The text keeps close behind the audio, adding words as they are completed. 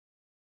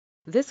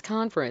This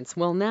conference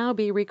will now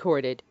be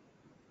recorded.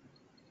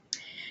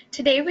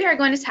 Today we are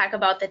going to talk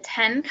about the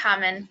 10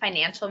 common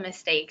financial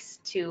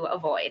mistakes to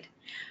avoid.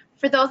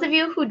 For those of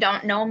you who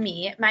don't know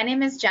me, my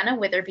name is Jenna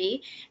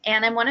Witherbee,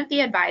 and I'm one of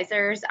the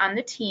advisors on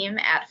the team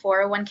at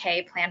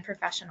 401k Plan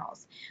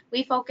Professionals.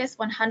 We focus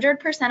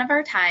 100% of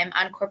our time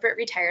on corporate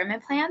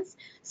retirement plans,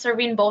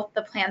 serving both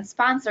the plan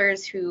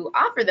sponsors who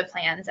offer the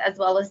plans as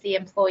well as the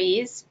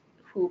employees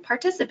who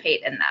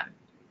participate in them.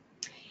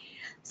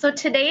 So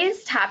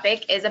today's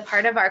topic is a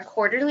part of our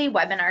quarterly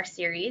webinar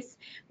series.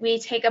 We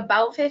take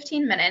about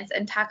 15 minutes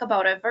and talk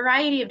about a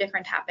variety of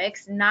different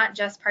topics, not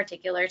just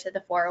particular to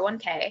the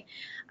 401k.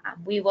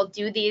 We will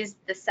do these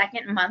the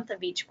second month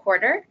of each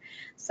quarter,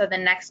 so the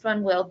next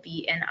one will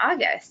be in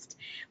August.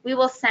 We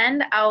will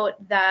send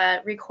out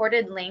the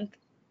recorded link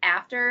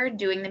after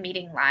doing the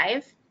meeting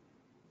live.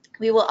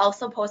 We will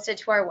also post it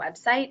to our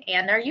website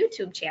and our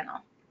YouTube channel.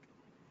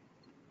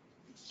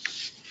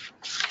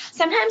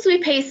 Sometimes we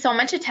pay so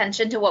much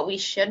attention to what we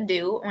should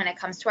do when it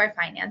comes to our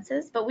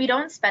finances, but we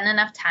don't spend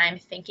enough time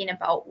thinking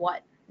about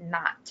what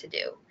not to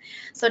do.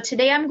 So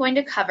today I'm going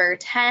to cover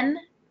 10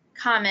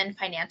 common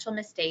financial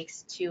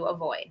mistakes to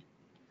avoid.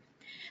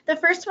 The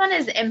first one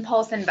is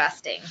impulse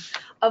investing.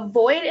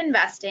 Avoid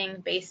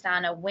investing based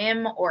on a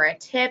whim or a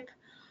tip.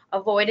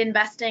 Avoid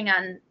investing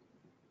on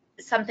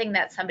something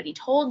that somebody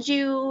told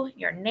you,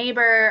 your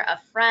neighbor, a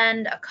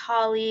friend, a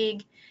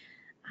colleague.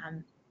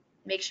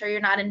 Make sure you're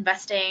not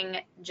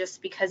investing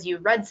just because you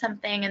read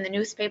something in the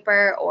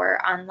newspaper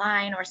or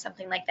online or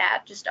something like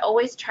that. Just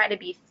always try to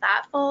be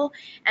thoughtful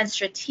and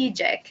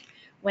strategic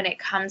when it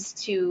comes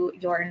to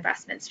your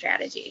investment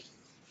strategy.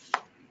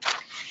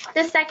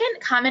 The second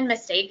common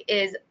mistake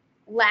is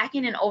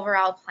lacking an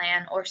overall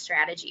plan or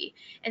strategy.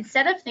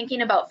 Instead of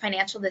thinking about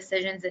financial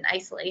decisions in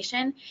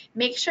isolation,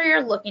 make sure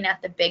you're looking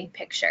at the big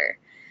picture.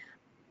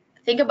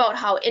 Think about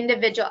how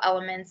individual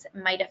elements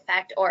might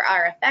affect or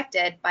are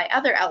affected by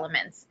other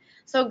elements.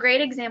 So a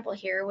great example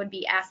here would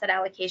be asset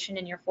allocation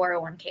in your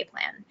 401k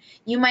plan.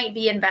 You might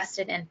be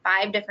invested in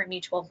 5 different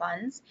mutual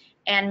funds,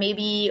 and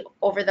maybe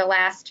over the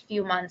last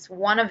few months,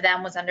 one of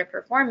them was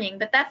underperforming,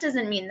 but that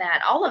doesn't mean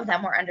that all of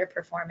them were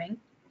underperforming.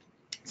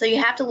 So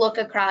you have to look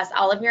across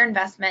all of your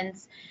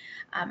investments,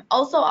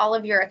 also all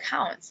of your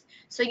accounts.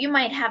 So you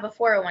might have a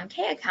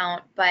 401k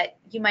account, but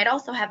you might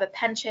also have a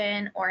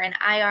pension or an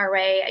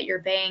IRA at your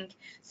bank.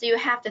 So you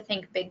have to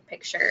think big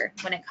picture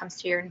when it comes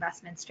to your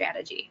investment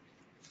strategy.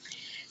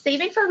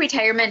 Saving for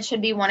retirement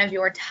should be one of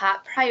your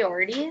top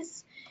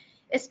priorities,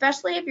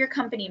 especially if your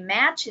company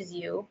matches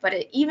you, but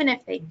even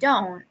if they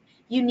don't,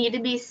 you need to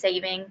be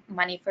saving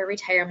money for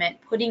retirement,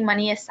 putting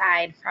money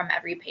aside from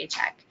every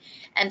paycheck.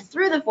 And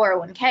through the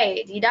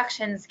 401k,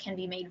 deductions can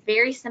be made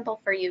very simple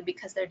for you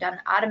because they're done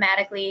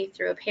automatically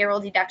through a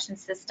payroll deduction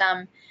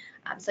system,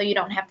 so you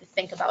don't have to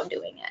think about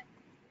doing it.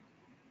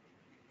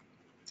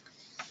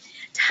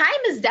 Time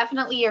is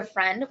definitely your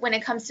friend when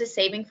it comes to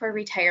saving for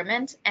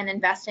retirement and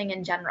investing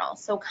in general.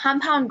 So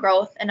compound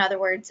growth, in other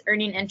words,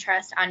 earning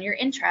interest on your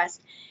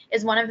interest,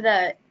 is one of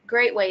the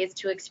great ways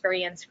to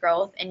experience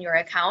growth in your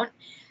account.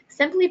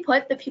 Simply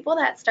put, the people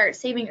that start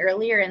saving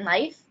earlier in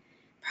life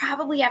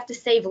probably have to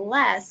save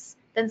less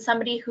than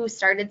somebody who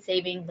started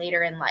saving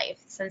later in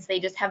life, since they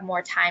just have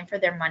more time for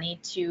their money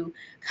to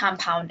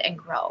compound and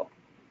grow.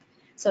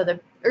 So the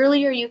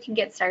earlier you can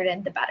get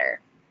started, the better.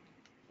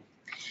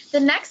 The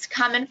next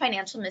common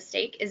financial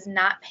mistake is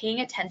not paying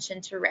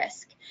attention to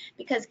risk,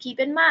 because keep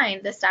in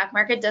mind, the stock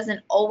market doesn't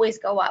always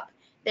go up.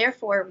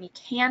 Therefore, we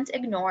can't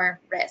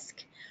ignore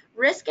risk.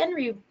 Risk and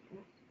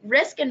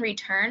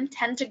return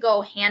tend to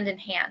go hand in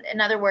hand. In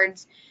other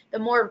words, the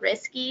more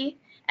risky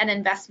an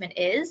investment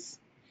is,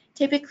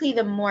 typically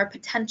the more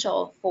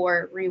potential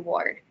for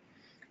reward.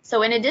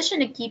 So in addition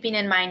to keeping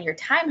in mind your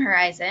time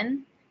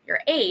horizon,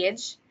 your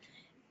age,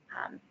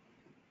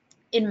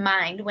 in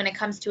mind when it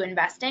comes to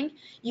investing,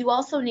 you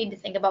also need to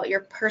think about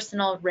your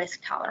personal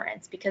risk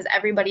tolerance, because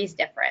everybody's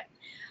different.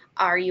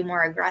 Are you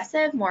more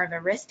aggressive, more of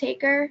a risk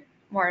taker,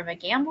 more of a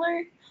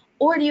gambler?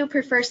 Or do you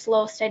prefer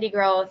slow, steady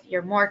growth?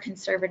 You're more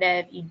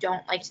conservative. You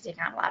don't like to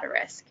take on a lot of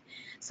risk.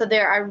 So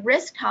there are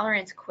risk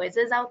tolerance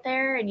quizzes out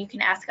there, and you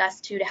can ask us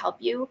to help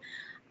you.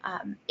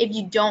 If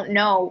you don't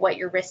know what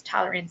your risk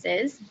tolerance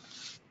is,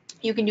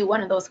 you can do one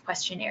of those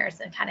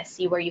questionnaires and kind of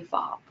see where you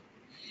fall.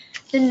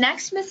 The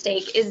next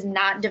mistake is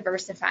not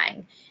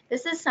diversifying.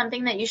 This is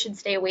something that you should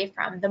stay away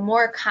from. The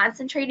more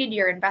concentrated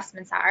your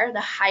investments are, the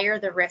higher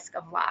the risk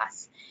of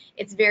loss.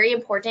 It's very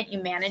important you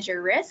manage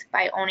your risk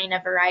by owning a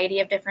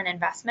variety of different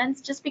investments,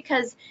 just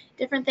because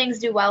different things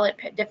do well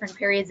at different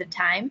periods of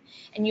time.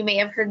 And you may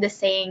have heard the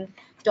saying,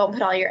 don't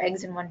put all your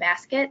eggs in one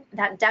basket.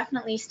 That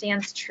definitely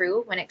stands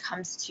true when it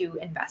comes to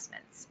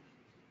investments.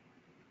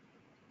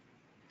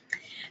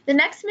 The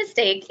next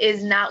mistake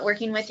is not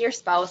working with your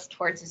spouse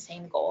towards the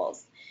same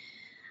goals.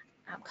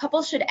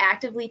 Couples should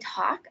actively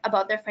talk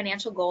about their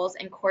financial goals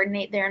and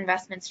coordinate their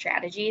investment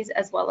strategies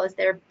as well as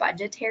their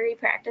budgetary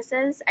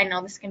practices. I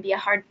know this can be a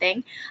hard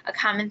thing. A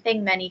common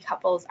thing many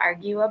couples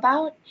argue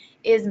about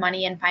is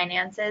money and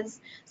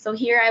finances. So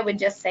here I would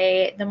just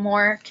say the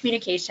more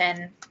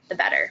communication, the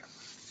better.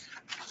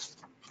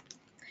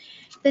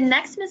 The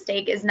next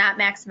mistake is not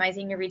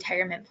maximizing your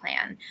retirement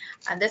plan.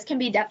 This can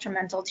be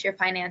detrimental to your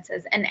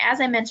finances. And as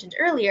I mentioned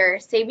earlier,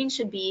 saving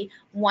should be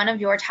one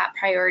of your top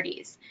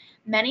priorities.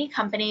 Many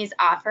companies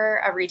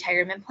offer a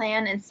retirement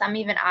plan, and some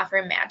even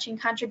offer matching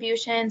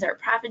contributions or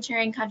profit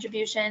sharing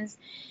contributions.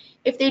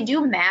 If they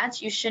do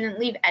match, you shouldn't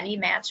leave any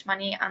match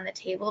money on the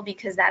table,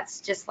 because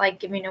that's just like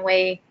giving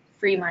away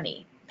free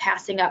money,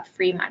 passing up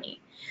free money.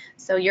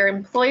 So your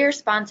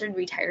employer-sponsored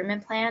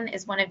retirement plan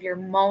is one of your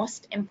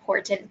most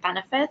important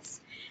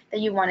benefits that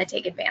you want to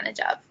take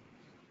advantage of.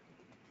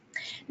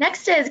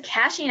 Next is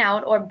cashing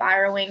out or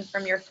borrowing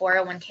from your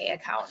 401k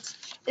account.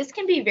 This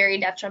can be very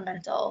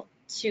detrimental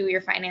to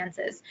your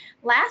finances.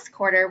 Last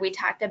quarter, we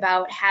talked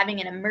about having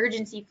an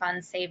emergency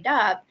fund saved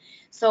up,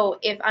 so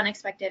if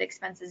unexpected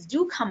expenses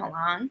do come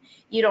along,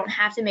 you don't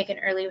have to make an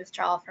early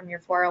withdrawal from your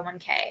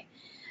 401k.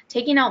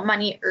 Taking out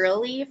money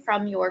early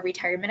from your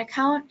retirement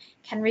account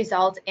can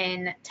result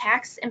in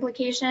tax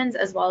implications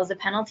as well as a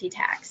penalty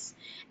tax.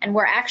 And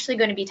we're actually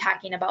going to be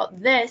talking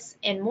about this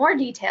in more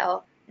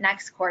detail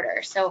next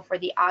quarter, so for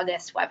the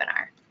August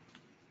webinar.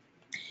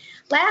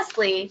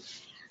 Lastly,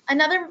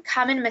 another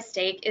common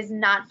mistake is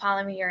not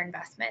following your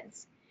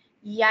investments.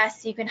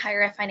 Yes, you can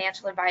hire a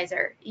financial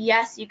advisor.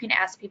 Yes, you can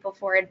ask people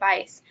for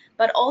advice,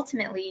 but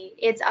ultimately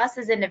it's us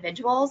as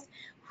individuals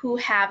who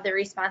have the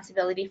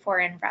responsibility for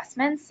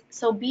investments.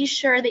 So be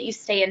sure that you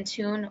stay in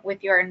tune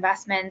with your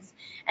investments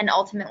and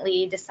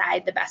ultimately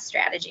decide the best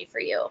strategy for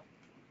you.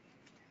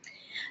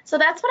 So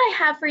that's what I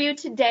have for you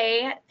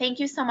today. Thank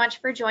you so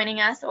much for joining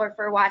us or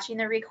for watching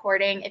the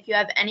recording. If you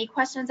have any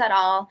questions at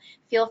all,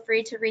 feel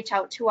free to reach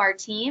out to our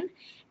team.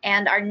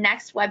 And our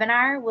next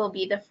webinar will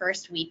be the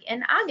first week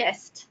in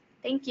August.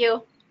 Thank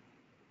you.